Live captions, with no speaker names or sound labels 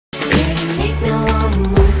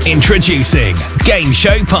Introducing Game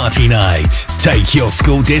Show Party Night. Take your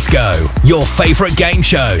school disco, your favourite game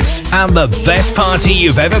shows, and the best party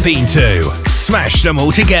you've ever been to. Smash them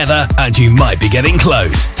all together, and you might be getting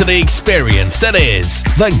close to the experience that is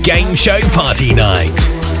the Game Show Party Night.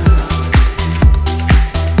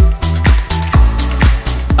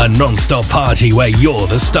 A non-stop party where you're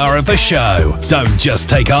the star of the show. Don't just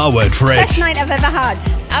take our word for it. Best night I've ever had.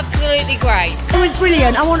 Absolutely great. It was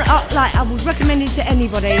brilliant. I would recommend it to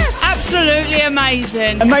anybody. Absolutely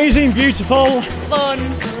amazing. Amazing, beautiful. Fun,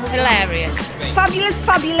 hilarious. Fabulous,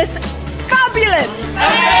 fabulous, fabulous!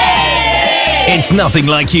 It's nothing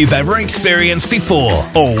like you've ever experienced before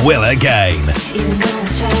or will again.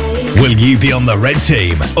 Will you be on the red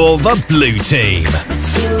team or the blue team?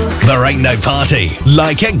 There ain't no party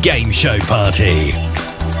like a game show party.